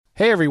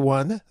Hey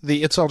everyone,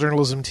 the It's All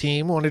Journalism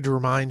team wanted to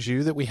remind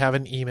you that we have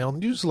an email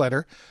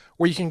newsletter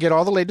where you can get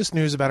all the latest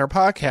news about our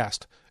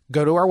podcast.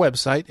 Go to our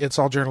website,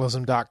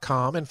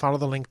 itsalljournalism.com, and follow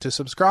the link to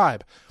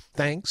subscribe.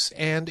 Thanks,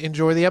 and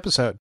enjoy the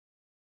episode.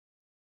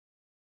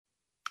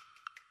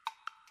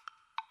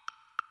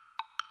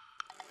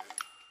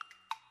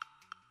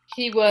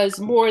 He was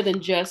more than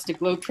just a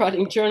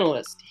globetrotting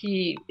journalist.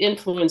 He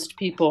influenced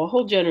people, a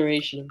whole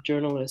generation of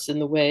journalists, in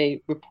the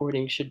way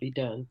reporting should be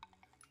done.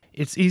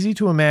 It's easy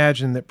to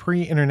imagine that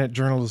pre-internet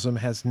journalism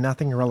has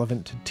nothing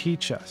relevant to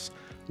teach us,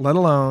 let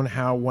alone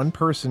how one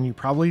person you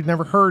probably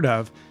never heard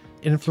of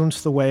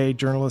influenced the way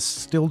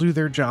journalists still do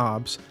their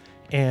jobs,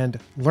 and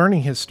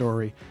learning his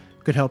story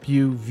could help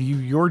you view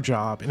your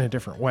job in a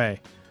different way.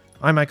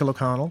 I'm Michael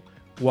O'Connell.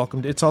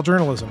 Welcome to It's All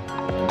Journalism.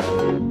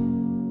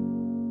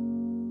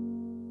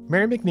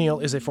 Mary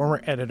McNeil is a former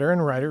editor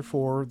and writer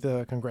for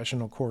the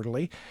Congressional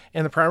Quarterly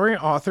and the primary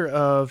author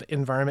of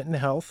Environment and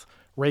Health,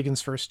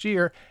 Reagan's First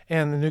Year,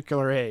 and The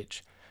Nuclear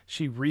Age.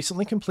 She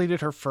recently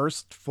completed her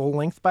first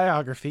full-length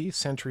biography,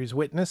 Century's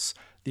Witness,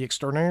 The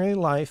Extraordinary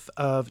Life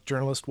of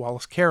Journalist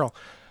Wallace Carroll.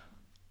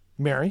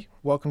 Mary,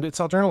 welcome to It's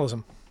All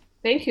Journalism.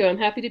 Thank you. I'm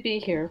happy to be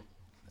here.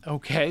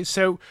 Okay,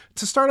 so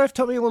to start off,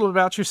 tell me a little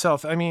about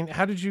yourself. I mean,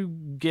 how did you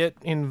get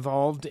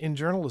involved in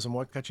journalism?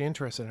 What got you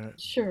interested in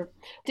it? Sure.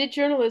 Did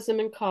journalism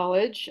in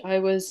college. I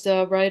was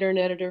a writer and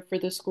editor for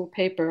the school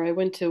paper. I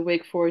went to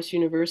Wake Forest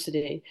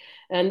University,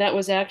 and that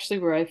was actually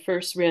where I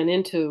first ran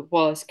into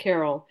Wallace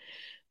Carroll.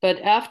 But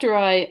after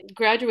I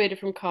graduated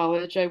from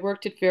college, I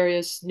worked at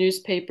various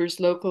newspapers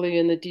locally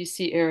in the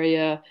DC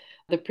area,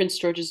 the Prince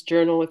George's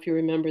Journal, if you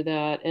remember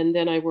that, and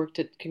then I worked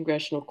at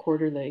Congressional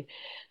Quarterly.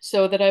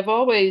 So that I've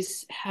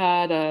always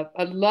had a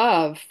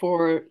love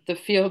for the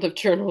field of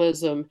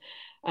journalism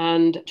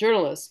and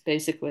journalists,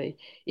 basically.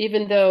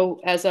 Even though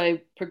as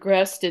I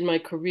progressed in my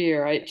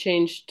career, I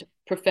changed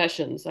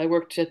professions. I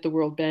worked at the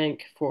World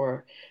Bank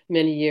for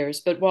many years,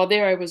 but while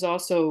there, I was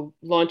also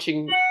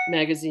launching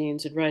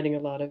magazines and writing a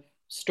lot of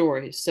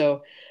stories.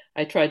 So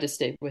I tried to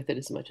stay with it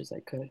as much as I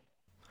could.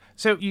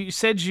 So you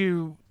said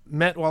you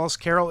met Wallace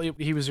Carroll.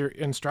 He was your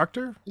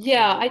instructor?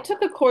 Yeah, I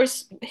took a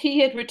course. He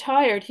had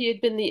retired. He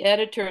had been the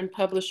editor and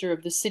publisher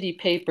of the city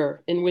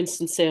paper in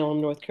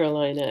Winston-Salem, North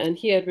Carolina, and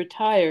he had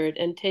retired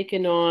and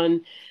taken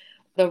on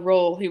the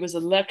role. He was a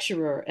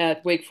lecturer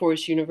at Wake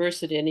Forest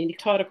University, and he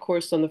taught a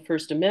course on the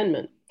First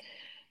Amendment.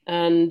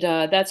 And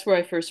that's where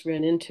I first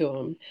ran into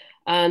him.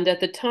 And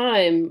at the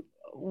time,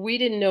 we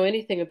didn't know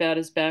anything about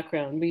his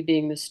background, we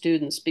being the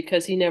students,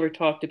 because he never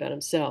talked about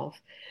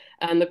himself.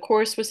 And the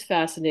course was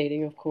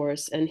fascinating, of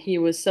course, and he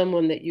was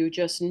someone that you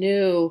just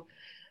knew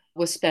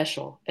was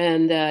special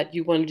and that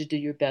you wanted to do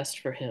your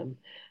best for him.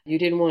 You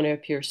didn't want to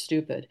appear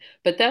stupid.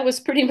 But that was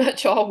pretty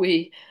much all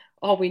we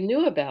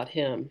knew about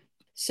him.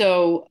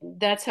 So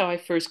that's how I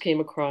first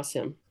came across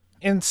him.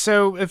 And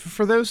so,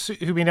 for those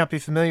who may not be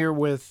familiar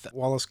with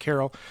Wallace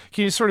Carroll,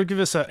 can you sort of give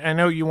us I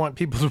know you want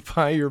people to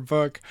buy your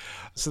book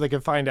so they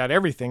can find out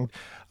everything,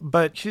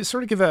 but can you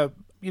sort of give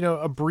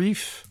a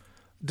brief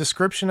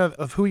description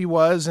of who he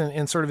was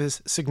and sort of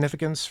his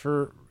significance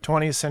for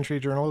 20th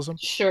century journalism?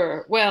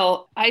 Sure.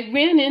 Well, I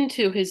ran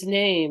into his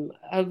name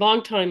a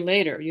long time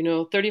later.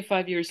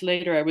 35 years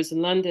later, I was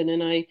in London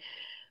and I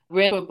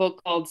read a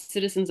book called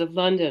Citizens of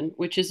London,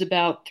 which is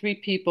about three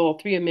people,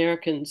 three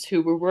Americans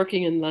who were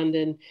working in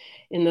London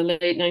in the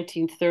late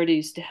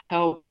 1930s to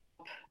help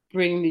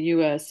bring the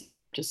US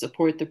to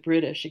support the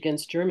British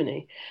against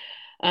Germany.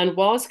 And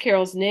Wallace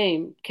Carroll's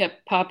name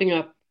kept popping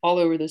up all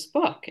over this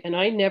book. And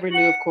I never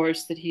knew, of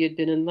course, that he had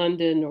been in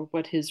London or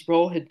what his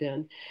role had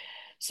been.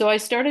 So I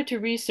started to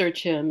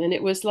research him, and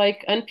it was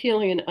like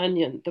unpeeling an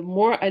onion. The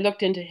more I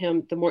looked into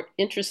him, the more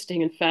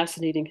interesting and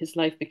fascinating his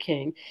life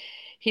became.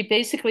 He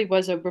basically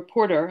was a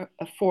reporter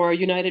for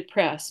United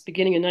Press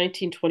beginning in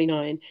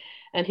 1929,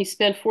 and he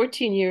spent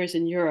 14 years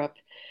in Europe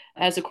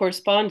as a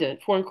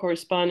correspondent, foreign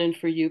correspondent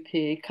for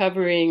UP,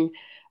 covering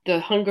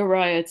the hunger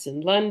riots in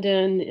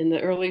London in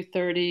the early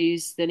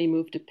 30s. Then he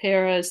moved to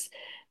Paris.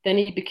 Then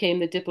he became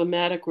the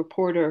diplomatic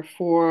reporter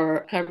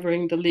for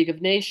covering the League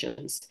of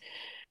Nations,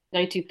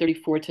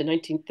 1934 to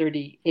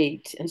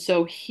 1938. And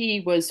so he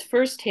was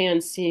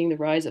firsthand seeing the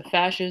rise of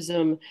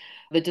fascism,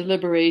 the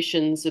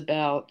deliberations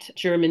about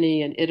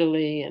Germany and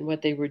Italy and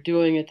what they were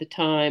doing at the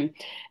time.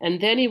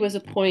 And then he was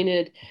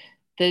appointed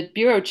the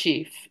bureau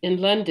chief in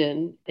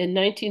London in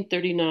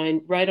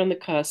 1939, right on the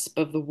cusp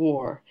of the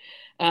war.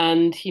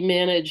 And he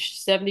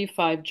managed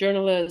 75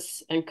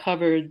 journalists and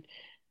covered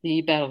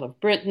the Battle of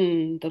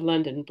Britain, the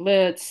London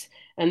Blitz.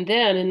 And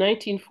then in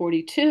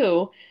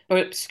 1942, or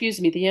excuse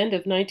me, the end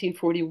of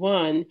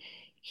 1941,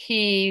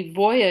 he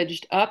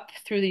voyaged up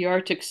through the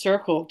Arctic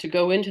Circle to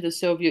go into the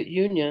Soviet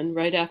Union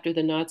right after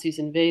the Nazis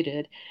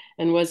invaded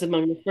and was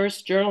among the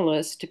first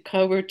journalists to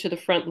cover to the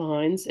front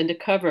lines and to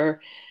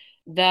cover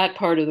that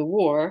part of the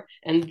war.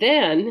 And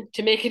then,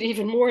 to make it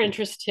even more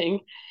interesting,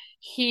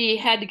 he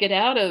had to get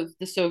out of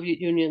the Soviet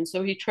Union.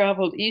 So he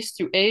traveled east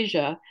through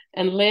Asia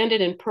and landed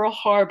in Pearl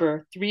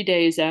Harbor 3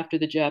 days after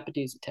the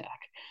Japanese attack.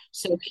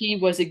 So he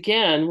was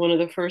again one of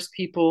the first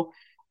people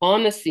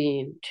on the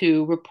scene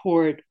to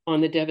report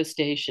on the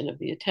devastation of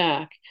the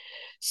attack.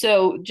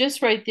 So,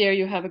 just right there,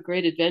 you have a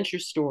great adventure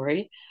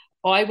story,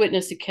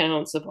 eyewitness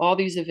accounts of all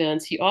these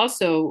events. He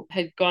also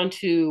had gone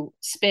to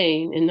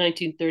Spain in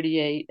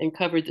 1938 and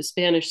covered the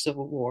Spanish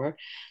Civil War.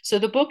 So,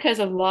 the book has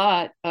a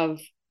lot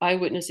of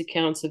eyewitness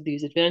accounts of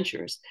these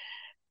adventures.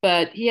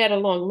 But he had a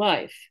long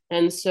life.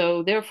 And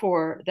so,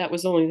 therefore, that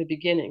was only the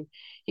beginning.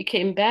 He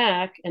came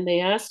back and they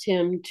asked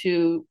him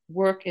to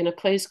work in a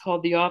place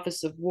called the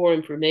Office of War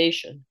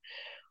Information,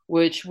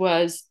 which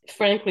was,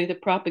 frankly, the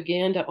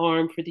propaganda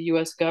arm for the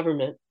US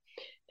government.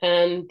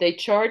 And they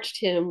charged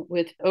him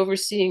with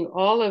overseeing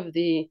all of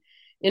the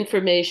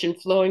information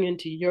flowing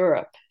into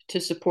Europe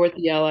to support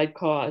the Allied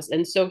cause.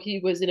 And so he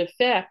was, in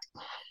effect,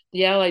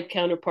 the Allied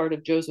counterpart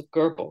of Joseph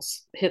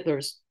Goebbels,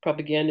 Hitler's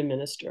propaganda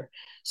minister.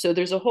 So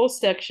there's a whole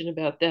section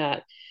about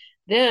that.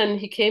 Then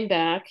he came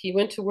back. He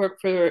went to work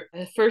for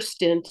a first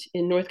stint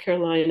in North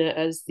Carolina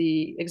as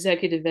the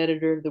executive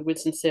editor of the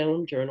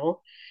Winston-Salem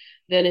Journal.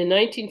 Then in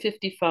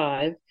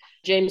 1955,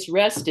 James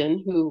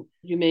Reston, who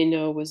you may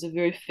know was a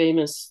very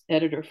famous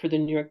editor for the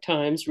New York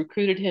Times,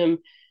 recruited him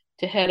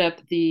to head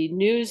up the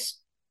news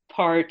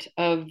part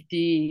of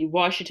the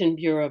Washington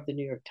Bureau of the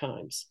New York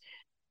Times.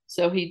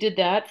 So he did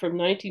that from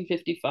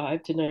 1955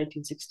 to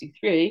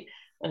 1963,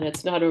 and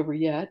it's not over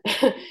yet.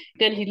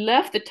 Then he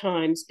left the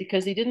Times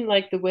because he didn't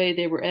like the way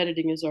they were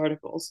editing his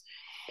articles.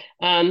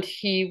 And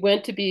he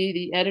went to be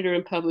the editor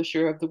and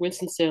publisher of the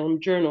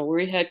Winston-Salem Journal, where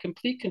he had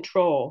complete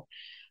control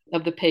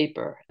of the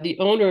paper. The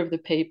owner of the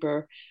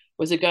paper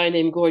was a guy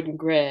named Gordon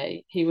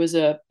Gray. He was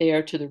a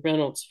heir to the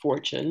Reynolds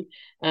fortune,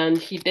 and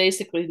he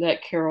basically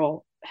let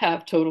Carroll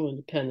have total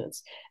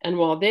independence. And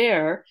while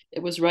there,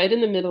 it was right in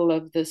the middle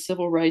of the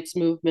civil rights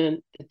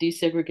movement, the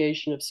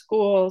desegregation of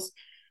schools,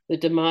 the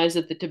demise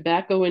of the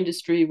tobacco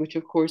industry, which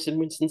of course in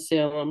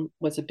Winston-Salem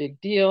was a big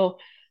deal,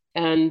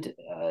 and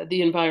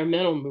the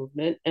environmental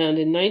movement. And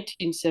in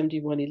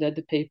 1971, he led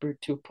the paper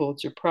to a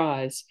Pulitzer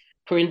Prize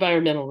for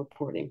environmental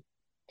reporting.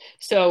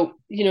 So,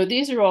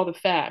 these are all the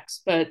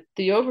facts, but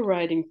the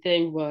overriding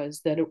thing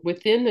was that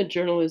within the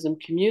journalism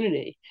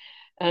community,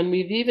 and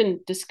we've even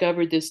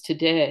discovered this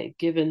today,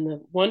 given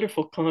the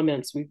wonderful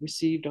comments we've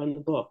received on the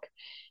book,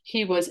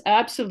 he was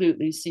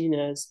absolutely seen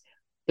as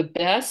the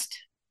best,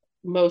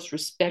 most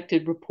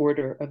respected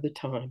reporter of the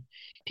time.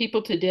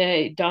 People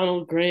today,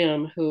 Donald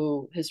Graham,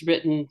 who has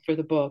written for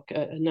the book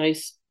a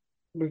nice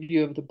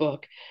review of the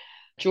book,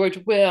 George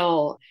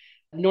Will,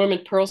 Norman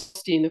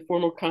Pearlstein, the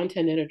former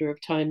content editor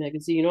of Time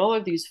magazine, all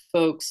of these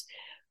folks,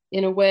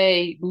 in a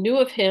way, knew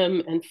of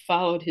him and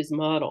followed his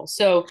model.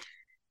 So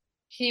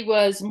he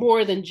was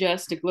more than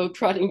just a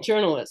globetrotting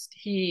journalist.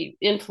 He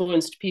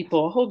influenced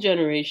people, a whole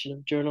generation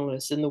of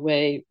journalists, in the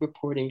way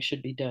reporting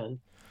should be done.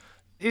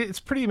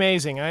 It's pretty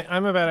amazing.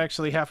 I'm about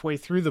actually halfway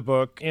through the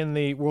book in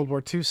the World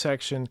War II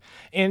section,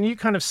 and you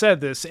kind of said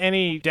this,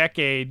 any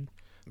decade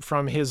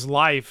from his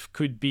life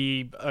could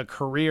be a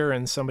career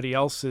in somebody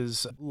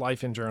else's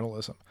life in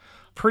journalism.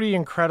 Pretty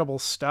incredible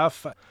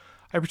stuff.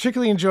 I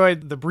particularly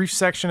enjoyed the brief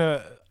section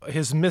of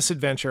his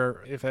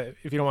misadventure, if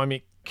you don't mind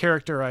me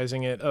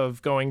characterizing it,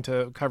 of going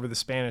to cover the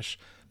Spanish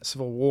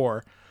Civil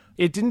War.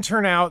 It didn't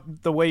turn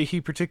out the way he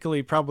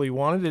particularly probably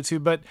wanted it to,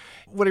 but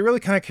what he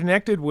really kind of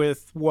connected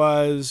with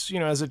was,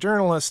 as a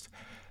journalist,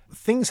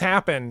 things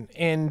happen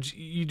and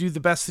you do the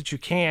best that you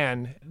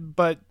can,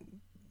 but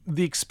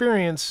the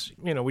experience,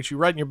 which you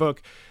write in your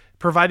book,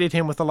 provided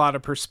him with a lot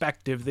of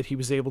perspective that he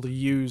was able to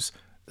use,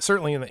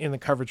 certainly in the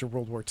coverage of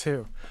World War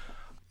II.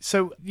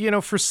 So,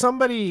 for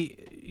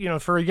somebody,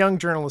 for a young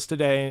journalist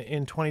today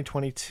in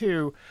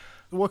 2022,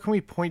 what can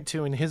we point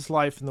to in his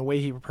life and the way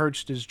he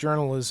approached his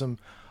journalism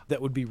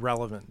that would be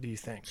relevant, do you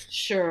think?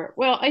 Sure.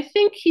 Well, I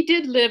think he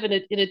did live in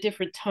a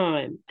different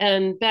time.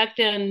 And back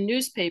then,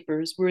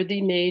 newspapers were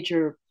the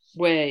major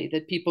way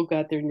that people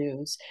got their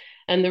news.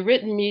 And the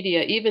written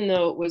media, even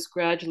though it was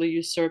gradually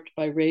usurped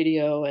by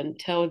radio and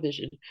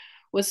television,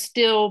 was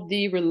still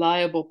the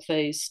reliable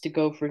place to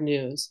go for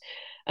news.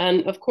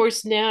 And of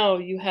course, now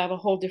you have a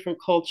whole different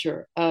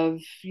culture of,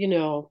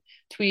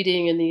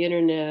 tweeting and the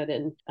internet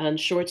and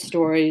short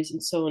stories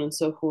and so on and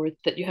so forth,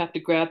 that you have to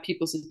grab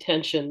people's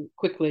attention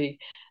quickly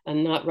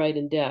and not write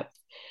in depth.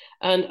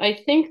 And I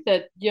think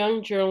that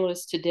young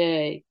journalists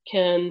today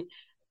can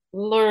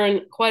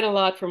learn quite a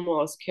lot from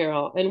Wallace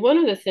Carroll. And one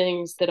of the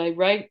things that I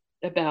write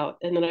about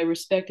and that I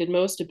respected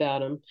most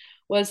about him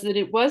was that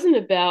it wasn't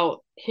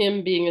about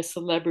him being a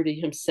celebrity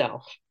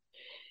himself.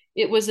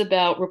 It was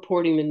about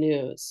reporting the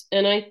news.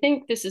 And I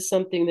think this is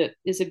something that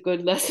is a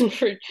good lesson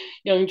for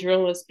young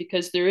journalists,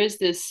 because there is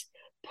this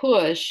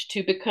push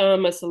to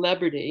become a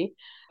celebrity,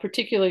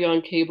 particularly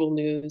on cable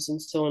news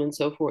and so on and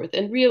so forth.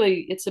 And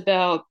really, it's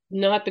about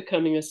not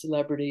becoming a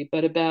celebrity,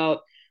 but about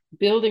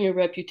building a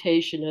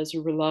reputation as a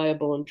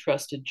reliable and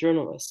trusted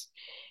journalist.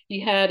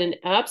 He had an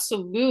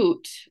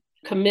absolute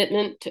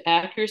commitment to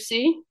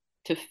accuracy,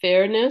 to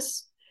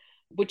fairness,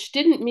 which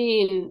didn't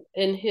mean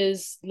in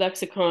his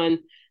lexicon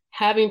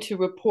having to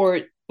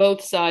report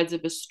both sides of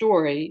a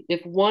story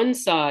if one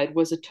side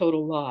was a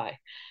total lie.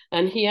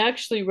 And he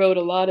actually wrote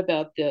a lot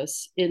about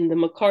this in the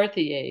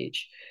McCarthy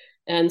age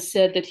and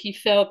said that he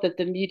felt that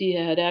the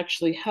media had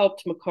actually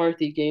helped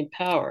McCarthy gain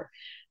power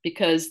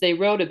because they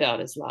wrote about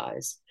his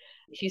lies.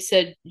 He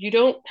said, you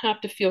don't have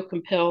to feel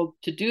compelled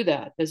to do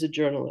that as a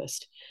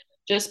journalist.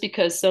 Just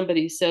because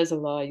somebody says a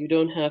lie, you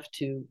don't have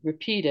to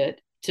repeat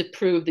it to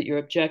prove that you're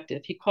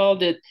objective. He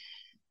called it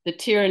the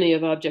tyranny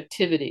of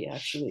objectivity,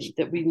 actually,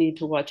 that we need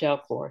to watch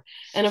out for.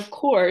 And of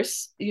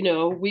course,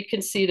 we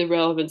can see the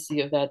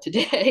relevancy of that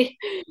today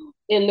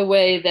in the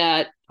way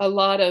that a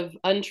lot of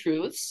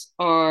untruths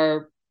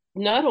are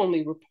not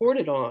only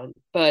reported on,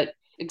 but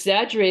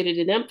exaggerated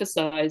and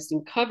emphasized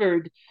and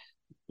covered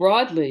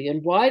broadly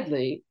and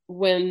widely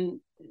when,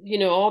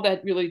 all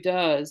that really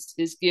does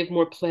is give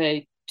more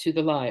play to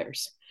the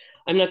liars.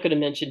 I'm not going to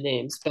mention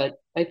names, but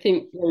I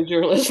think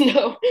journalists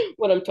know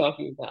what I'm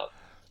talking about.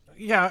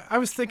 Yeah, I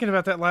was thinking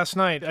about that last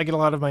night. I get a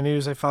lot of my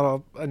news. I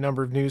follow a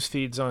number of news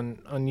feeds on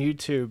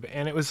YouTube,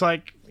 and it was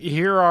like,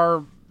 here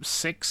are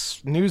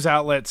 6 news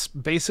outlets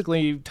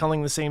basically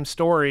telling the same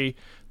story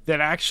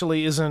that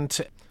actually isn't,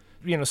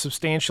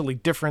 substantially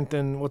different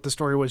than what the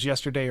story was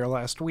yesterday or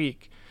last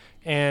week.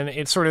 And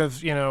it's sort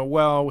of,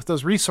 well, with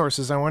those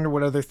resources, I wonder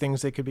what other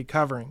things they could be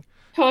covering.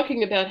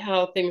 Talking about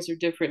how things are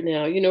different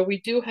now,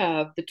 we do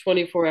have the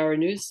 24-hour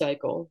news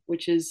cycle,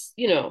 which is,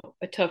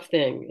 a tough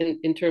thing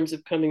in terms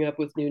of coming up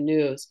with new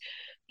news.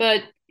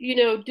 But,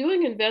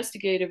 doing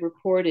investigative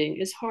reporting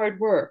is hard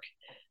work.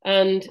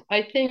 And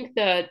I think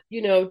that,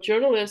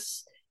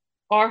 journalists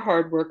are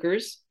hard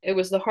workers. It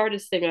was the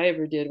hardest thing I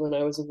ever did when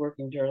I was a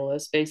working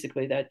journalist,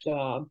 basically that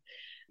job.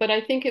 But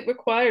I think it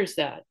requires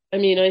that. I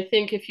mean, I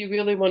think if you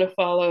really want to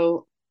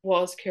follow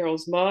Wallace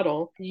Carroll's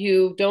model,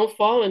 you don't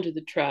fall into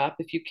the trap,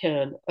 if you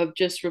can, of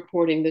just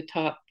reporting the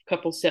top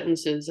couple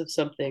sentences of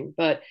something,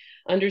 but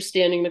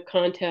understanding the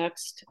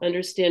context,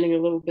 understanding a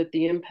little bit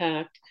the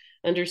impact,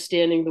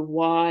 understanding the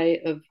why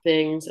of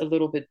things a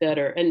little bit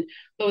better. And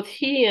both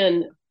he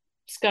and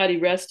Scotty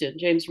Reston,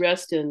 James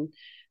Reston,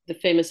 the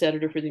famous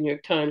editor for the New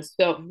York Times,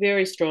 felt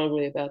very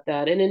strongly about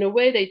that. And in a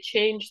way, they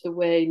changed the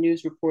way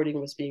news reporting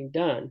was being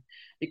done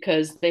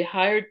because they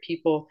hired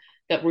people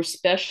that were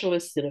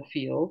specialists in a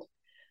field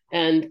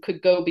and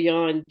could go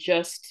beyond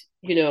just,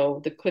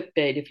 the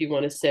clickbait, if you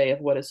want to say, of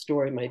what a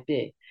story might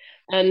be.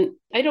 And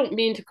I don't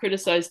mean to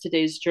criticize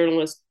today's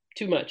journalists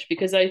too much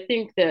because I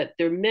think that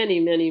there are many,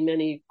 many,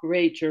 many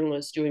great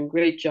journalists doing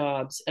great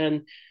jobs.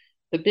 And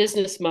the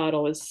business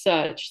model is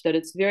such that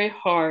it's very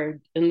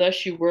hard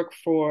unless you work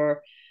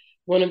for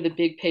one of the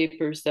big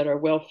papers that are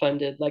well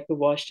funded, like the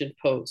Washington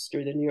Post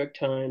or the New York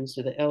Times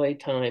or the LA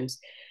Times,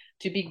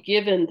 to be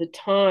given the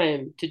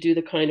time to do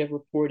the kind of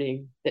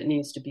reporting that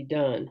needs to be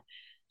done.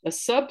 A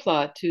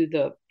subplot to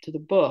the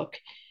book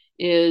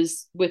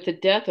is with the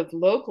death of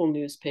local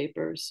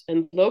newspapers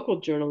and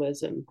local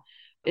journalism,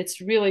 it's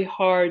really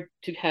hard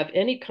to have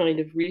any kind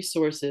of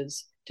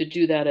resources to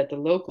do that at the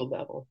local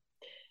level.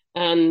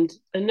 And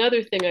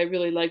another thing I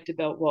really liked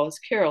about Wallace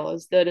Carroll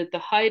is that at the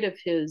height of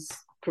his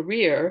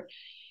career,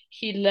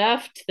 he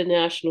left the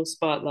national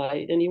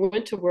spotlight and he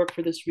went to work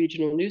for this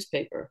regional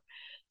newspaper.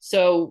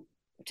 So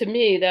to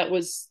me, that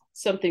was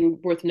something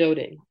worth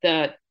noting,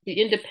 that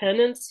the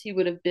independence he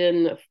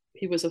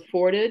was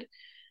afforded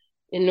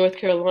in North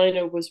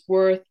Carolina was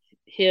worth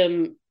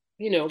him,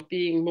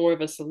 being more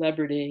of a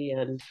celebrity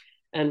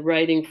and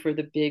writing for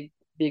the big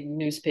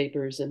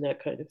newspapers and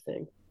that kind of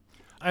thing.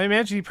 I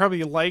imagine he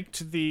probably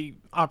liked the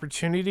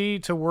opportunity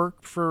to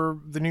work for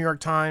the New York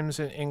Times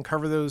and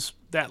cover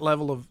that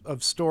level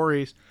of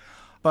stories.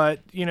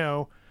 But,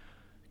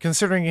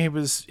 considering he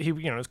was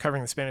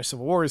covering the Spanish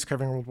Civil War, he's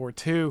covering World War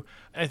II,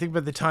 I think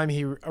by the time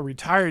he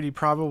retired, he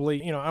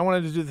probably, I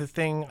wanted to do the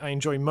thing I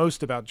enjoy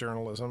most about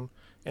journalism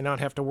and not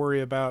have to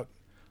worry about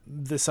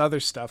this other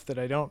stuff that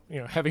I don't,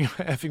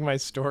 having my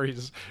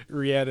stories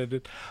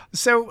re-edited.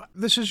 So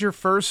this is your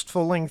first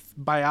full-length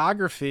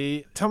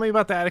biography. Tell me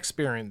about that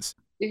experience.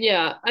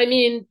 Yeah, I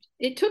mean,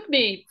 it took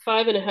me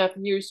 5.5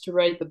 years to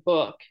write the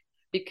book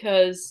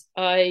because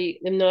I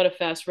am not a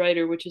fast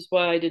writer, which is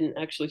why I didn't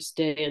actually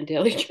stay in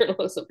daily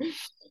journalism.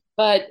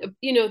 But,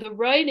 the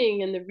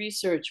writing and the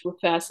research were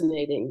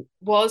fascinating.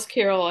 Wallace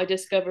Carroll, I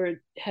discovered,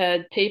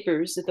 had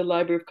papers at the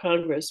Library of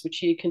Congress, which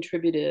he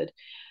contributed.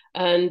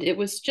 And it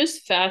was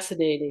just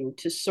fascinating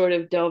to sort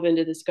of delve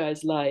into this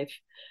guy's life.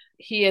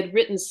 He had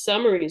written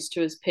summaries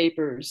to his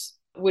papers,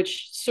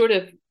 which sort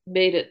of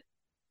made it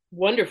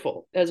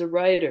wonderful as a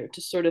writer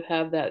to sort of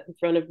have that in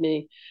front of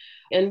me.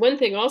 And one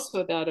thing also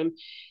about him,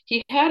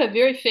 he had a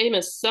very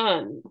famous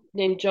son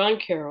named John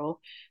Carroll,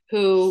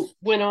 who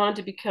went on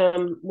to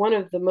become one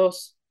of the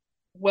most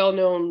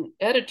well-known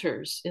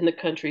editors in the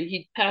country.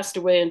 He passed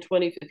away in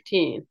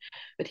 2015,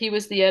 but he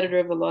was the editor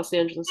of the Los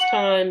Angeles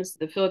Times,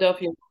 the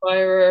Philadelphia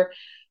Inquirer,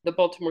 the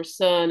Baltimore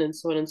Sun, and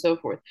so on and so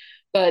forth.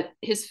 But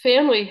his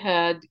family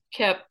had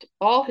kept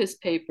all his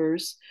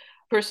papers,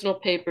 personal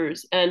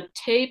papers, and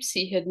tapes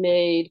he had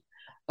made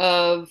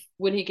of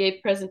when he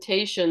gave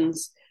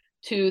presentations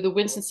to the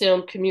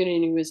Winston-Salem community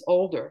when he was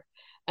older.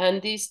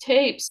 And these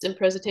tapes and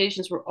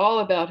presentations were all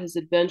about his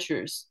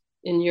adventures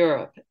in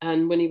Europe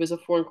and when he was a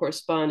foreign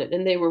correspondent,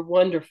 and they were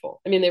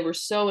wonderful. I mean, they were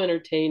so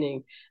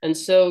entertaining and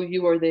so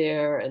you were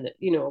there and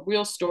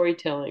real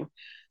storytelling.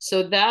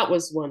 So that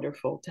was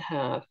wonderful to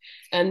have.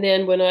 And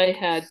then when I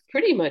had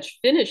pretty much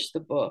finished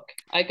the book,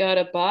 I got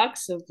a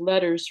box of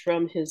letters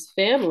from his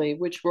family,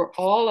 which were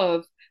all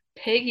of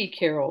Peggy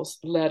Carroll's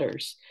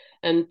letters.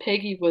 And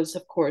Peggy was,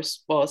 of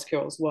course, Wallace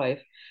Carroll's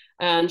wife.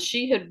 And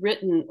she had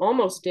written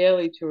almost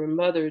daily to her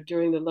mother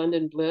during the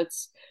London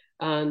Blitz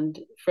and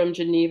from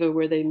Geneva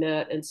where they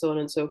met and so on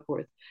and so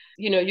forth.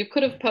 You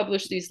could have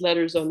published these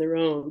letters on their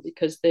own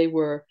because they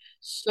were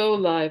so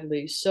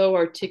lively, so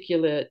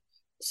articulate.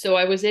 So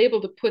I was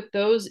able to put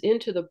those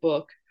into the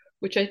book,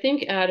 which I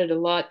think added a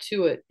lot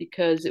to it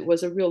because it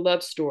was a real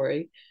love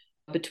story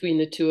between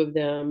the two of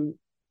them,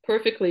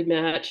 perfectly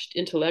matched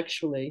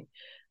intellectually.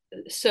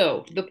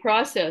 So the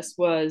process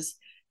was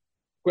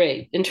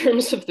great in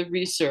terms of the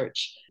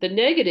research. The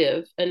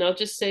negative, and I'll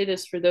just say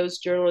this for those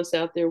journalists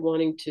out there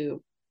wanting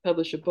to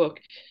publish a book,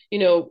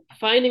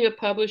 finding a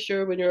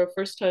publisher when you're a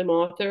first time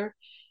author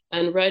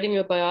and writing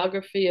a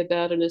biography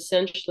about an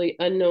essentially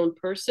unknown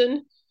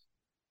person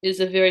is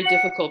a very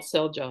difficult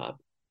sell job.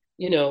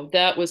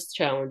 That was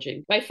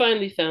challenging. I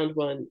finally found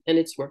one and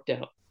it's worked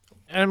out.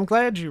 And I'm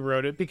glad you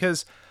wrote it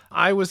because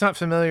I was not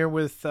familiar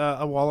with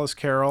a Wallace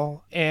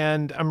Carroll,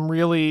 and I'm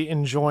really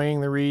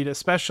enjoying the read,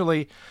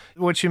 especially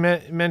what you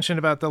mentioned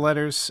about the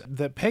letters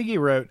that Peggy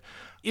wrote.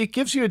 It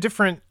gives you a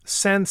different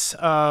sense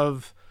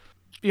of,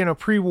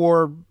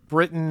 pre-war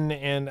Britain,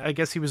 and I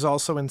guess he was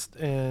also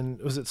in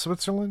was it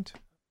Switzerland?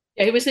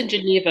 Yeah, he was in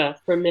Geneva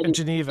for In many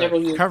Geneva,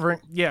 several years.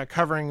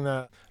 covering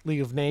the League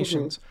of Mm-hmm.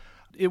 Nations.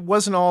 It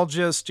wasn't all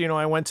just,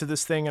 I went to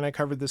this thing and I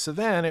covered this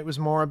event. It was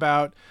more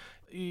about,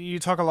 you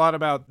talk a lot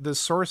about the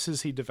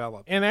sources he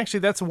developed. And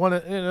actually that's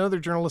another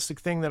journalistic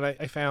thing that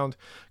I found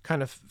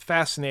kind of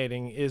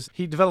fascinating is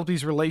he developed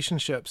these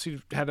relationships. He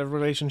had a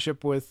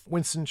relationship with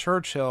Winston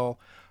Churchill.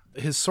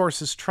 His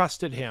sources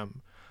trusted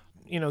him.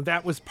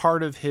 That was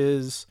part of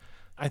his,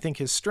 I think,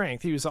 his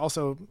strength. He was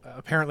also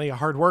apparently a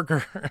hard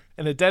worker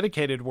and a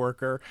dedicated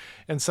worker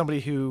and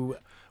somebody who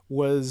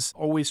was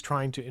always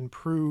trying to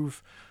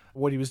improve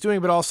what he was doing,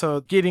 but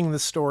also getting the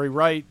story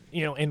right,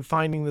 and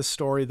finding the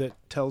story that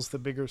tells the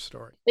bigger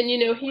story. And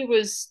he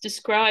was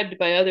described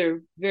by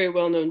other very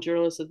well-known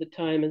journalists of the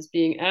time as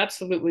being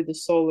absolutely the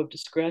soul of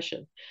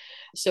discretion.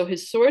 So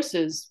his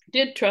sources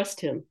did trust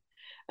him.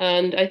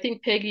 And I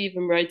think Peggy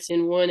even writes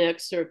in one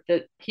excerpt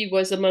that he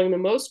was among the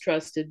most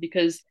trusted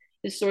because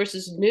his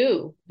sources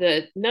knew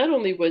that not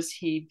only was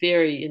he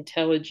very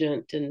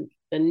intelligent and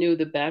knew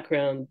the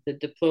background, the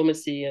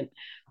diplomacy,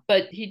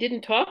 but he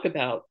didn't talk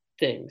about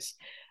things.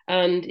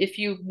 And if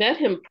you met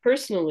him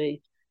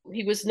personally,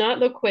 he was not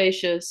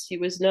loquacious, he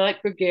was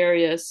not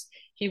gregarious,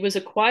 he was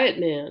a quiet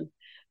man,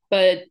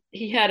 but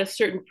he had a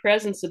certain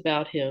presence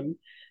about him.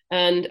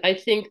 And I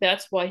think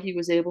that's why he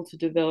was able to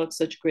develop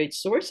such great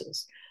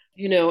sources.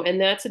 And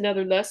that's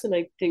another lesson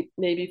I think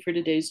maybe for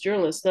today's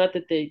journalists, not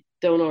that they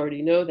don't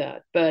already know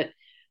that, but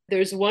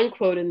there's one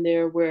quote in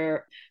there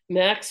where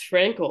Max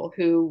Frankel,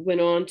 who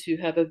went on to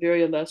have a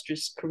very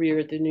illustrious career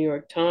at the New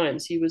York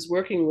Times, he was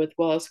working with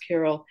Wallace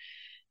Carroll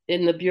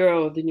in the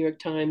bureau of the New York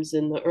Times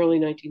in the early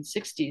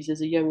 1960s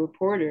as a young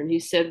reporter. And he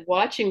said,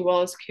 watching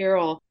Wallace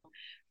Carroll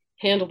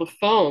handle the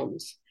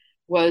phones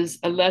was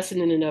a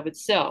lesson in and of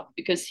itself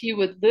because he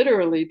would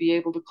literally be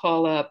able to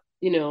call up,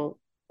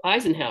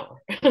 Eisenhower.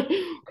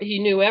 He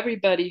knew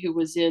everybody who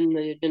was in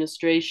the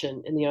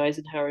administration, in the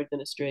Eisenhower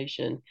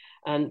administration,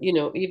 and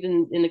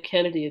even in the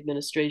Kennedy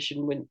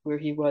administration where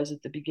he was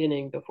at the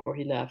beginning before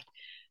he left.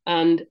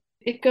 And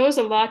it goes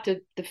a lot to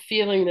the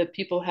feeling that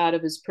people had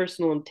of his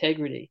personal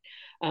integrity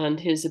and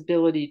his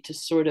ability to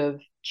sort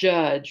of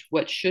judge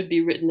what should be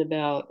written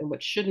about and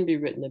what shouldn't be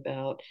written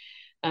about,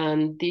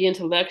 and the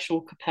intellectual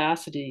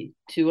capacity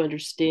to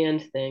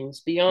understand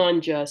things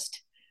beyond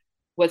just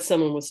what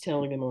someone was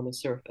telling him on the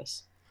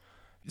surface.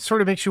 It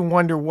sort of makes you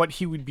wonder what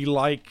he would be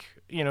like,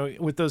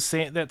 with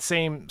that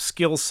same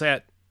skill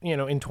set, in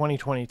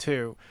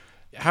 2022.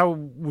 How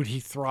would he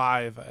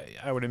thrive?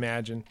 I would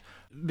imagine,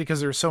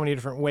 because there are so many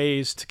different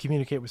ways to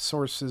communicate with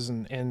sources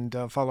and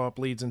follow up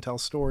leads and tell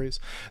stories.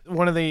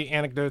 One of the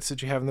anecdotes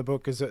that you have in the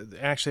book is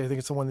actually, I think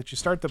it's the one that you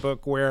start the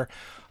book where,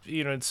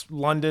 it's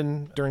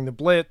London during the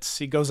Blitz.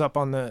 He goes up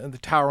on the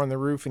tower on the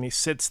roof and he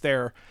sits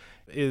there,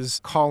 is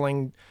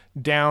calling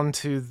down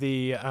to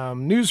the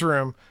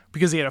newsroom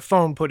because he had a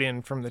phone put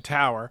in from the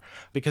tower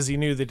because he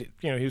knew that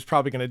he was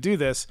probably going to do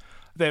this.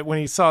 That when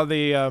he saw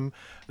the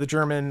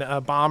German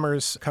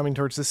bombers coming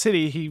towards the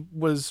city, he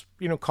was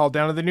called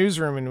down to the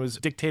newsroom and was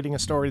dictating a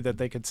story that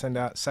they could send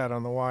out, sat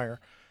on the wire.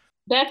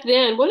 Back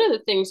then, one of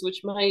the things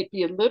which might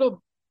be a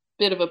little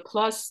bit of a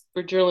plus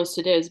for journalists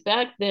today is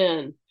back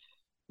then,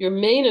 your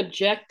main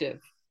objective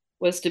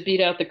was to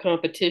beat out the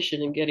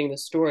competition in getting the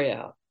story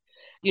out.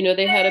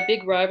 They had a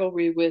big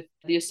rivalry with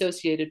the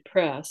Associated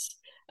Press.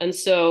 And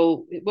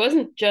so it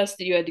wasn't just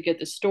that you had to get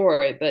the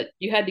story, but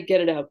you had to get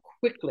it out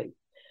quickly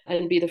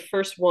and be the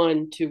first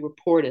one to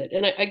report it.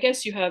 And I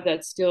guess you have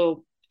that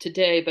still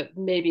today, but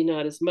maybe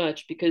not as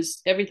much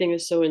because everything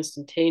is so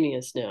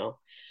instantaneous now.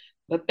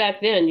 But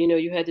back then,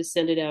 you had to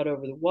send it out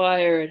over the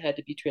wire. It had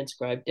to be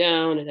transcribed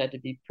down. It had to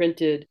be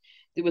printed.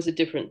 It was a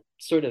different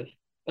sort of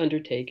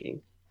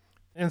undertaking.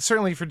 And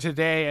certainly for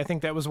today, I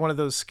think that was one of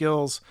those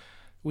skills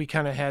we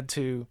kind of had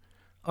to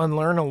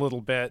unlearn a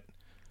little bit.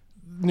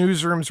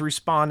 Newsrooms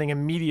responding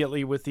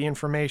immediately with the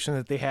information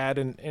that they had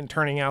and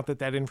turning out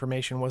that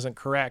information wasn't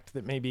correct,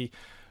 that maybe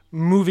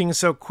moving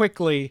so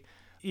quickly,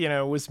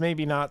 was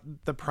maybe not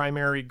the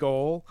primary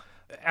goal.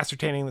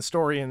 Ascertaining the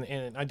story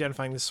and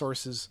identifying the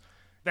sources,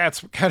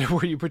 that's kind of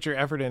where you put your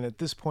effort in at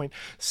this point.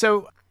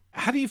 So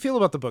how do you feel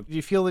about the book? Do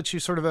you feel that you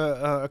sort of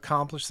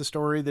accomplished the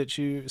story that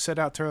you set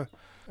out to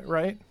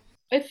write?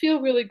 I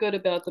feel really good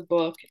about the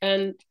book,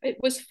 and it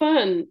was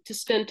fun to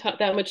spend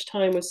that much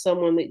time with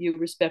someone that you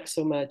respect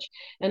so much.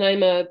 And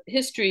I'm a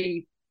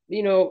history,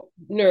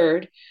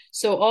 nerd,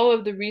 so all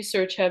of the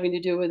research having to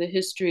do with the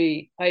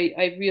history,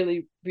 I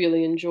really,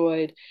 really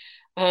enjoyed.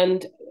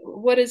 And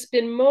what has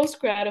been most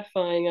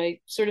gratifying,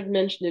 I sort of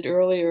mentioned it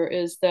earlier,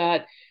 is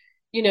that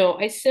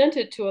I sent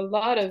it to a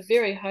lot of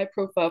very high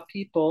profile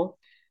people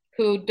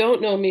who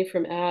don't know me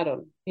from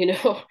Adam,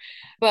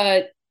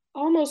 but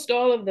almost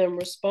all of them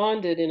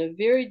responded in a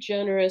very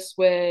generous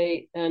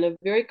way and a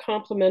very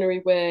complimentary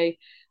way,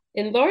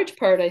 in large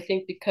part, I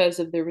think, because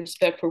of their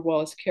respect for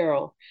Wallace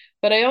Carroll.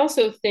 But I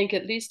also think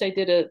at least I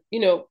did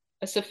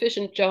a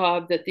sufficient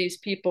job that these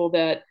people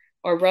that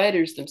are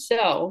writers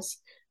themselves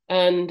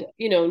and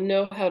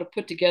know how to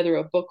put together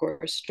a book or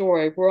a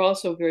story were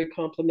also very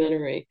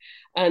complimentary.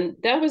 And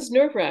that was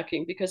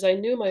nerve-wracking because I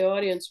knew my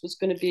audience was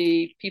going to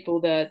be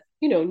people that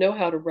know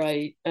how to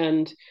write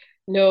and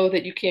know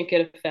that you can't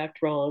get a fact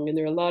wrong, and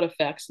there are a lot of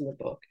facts in the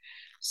book.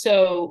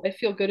 So I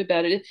feel good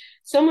about it.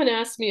 Someone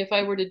asked me if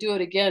I were to do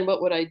it again,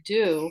 what would I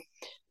do?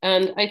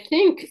 And I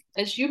think,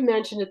 as you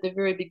mentioned at the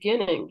very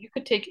beginning, you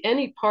could take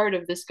any part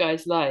of this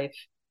guy's life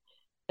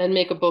and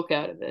make a book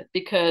out of it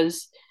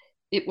because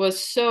it was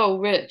so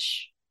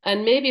rich.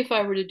 And maybe if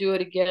I were to do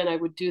it again, I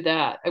would do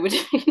that. I would,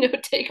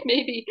 take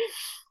maybe,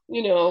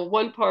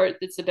 one part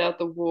that's about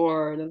the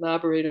war and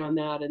elaborate on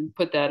that and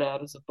put that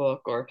out as a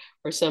book or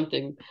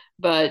something.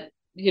 But,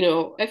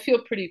 I feel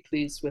pretty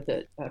pleased with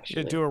it,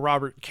 actually. You do a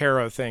Robert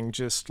Caro thing,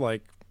 just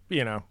like,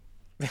 Yeah,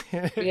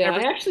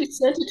 I actually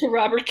sent it to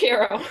Robert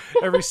Carroll.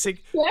 Every six,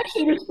 he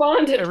actually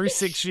responded. Every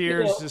 6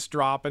 years, just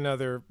drop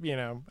another,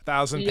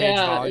 1,000-page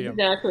volume.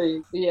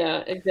 Exactly.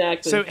 Yeah,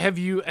 exactly. So have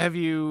you,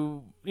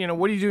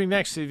 what are you doing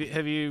next?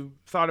 Have you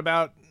thought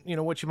about,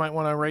 what you might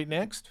want to write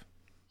next?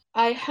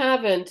 I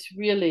haven't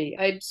really.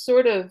 I'm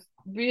sort of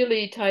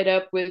really tied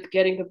up with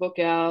getting the book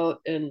out,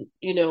 and,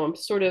 I'm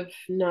sort of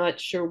not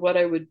sure what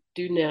I would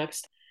do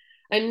next.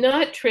 I'm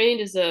not trained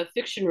as a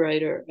fiction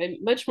writer. I'm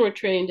much more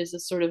trained as a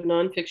sort of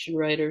nonfiction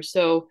writer.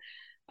 So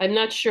I'm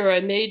not sure. I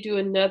may do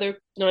another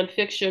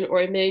nonfiction, or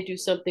I may do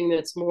something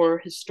that's more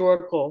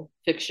historical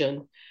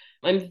fiction.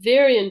 I'm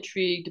very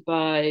intrigued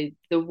by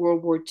the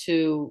World War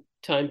II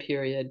time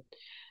period.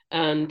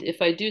 And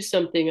if I do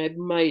something, I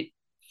might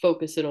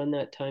focus it on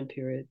that time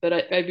period. But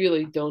I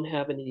really don't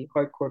have any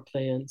hardcore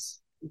plans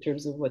in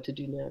terms of what to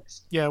do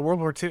next. Yeah, World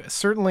War II.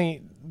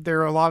 Certainly, there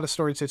are a lot of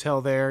stories to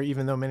tell there,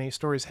 even though many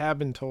stories have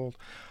been told.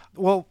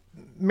 Well,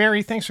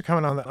 Mary, thanks for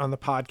coming on the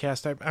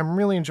podcast. I'm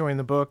really enjoying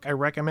the book. I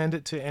recommend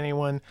it to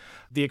anyone.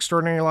 The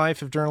Extraordinary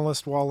Life of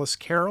Journalist Wallace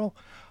Carroll.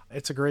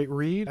 It's a great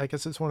read. I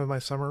guess it's one of my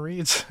summer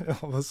reads.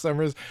 All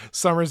the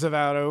summers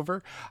about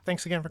over.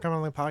 Thanks again for coming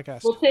on the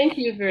podcast. Well, thank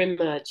you very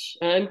much.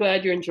 I'm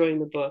glad you're enjoying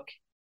the book.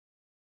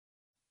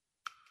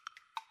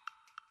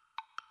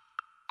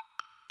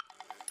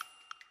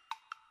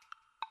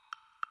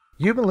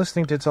 You've been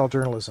listening to It's All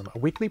Journalism, a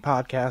weekly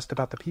podcast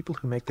about the people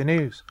who make the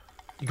news.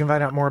 You can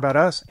find out more about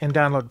us and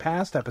download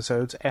past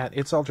episodes at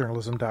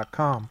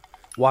itsalljournalism.com.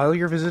 While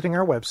you're visiting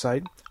our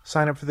website,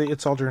 sign up for the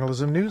It's All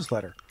Journalism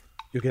newsletter.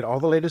 You'll get all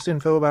the latest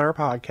info about our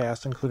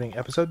podcast, including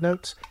episode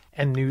notes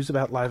and news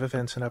about live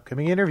events and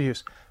upcoming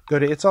interviews. Go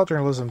to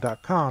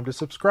itsalljournalism.com to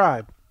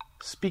subscribe.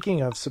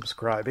 Speaking of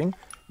subscribing,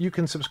 you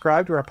can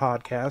subscribe to our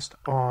podcast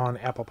on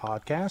Apple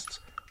Podcasts,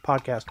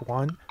 Podcast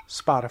One,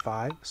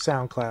 Spotify,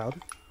 SoundCloud,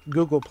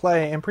 Google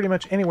Play, and pretty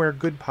much anywhere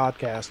good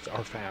podcasts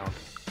are found.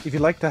 If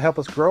you'd like to help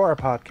us grow our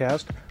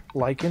podcast,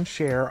 like and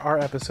share our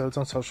episodes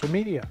on social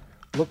media.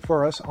 Look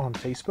for us on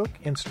Facebook,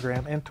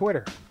 Instagram, and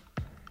Twitter.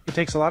 It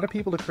takes a lot of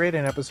people to create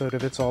an episode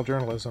of It's All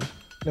Journalism.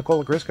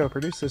 Nicole Grisco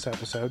produced this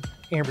episode.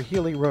 Amber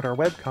Healy wrote our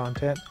web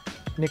content.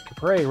 Nick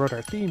Dupre wrote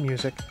our theme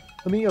music.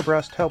 Emilio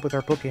Brust helped with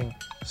our booking.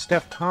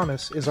 Steph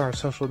Thomas is our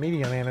social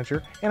media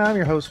manager. And I'm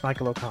your host,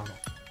 Michael O'Connell.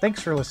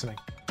 Thanks for listening.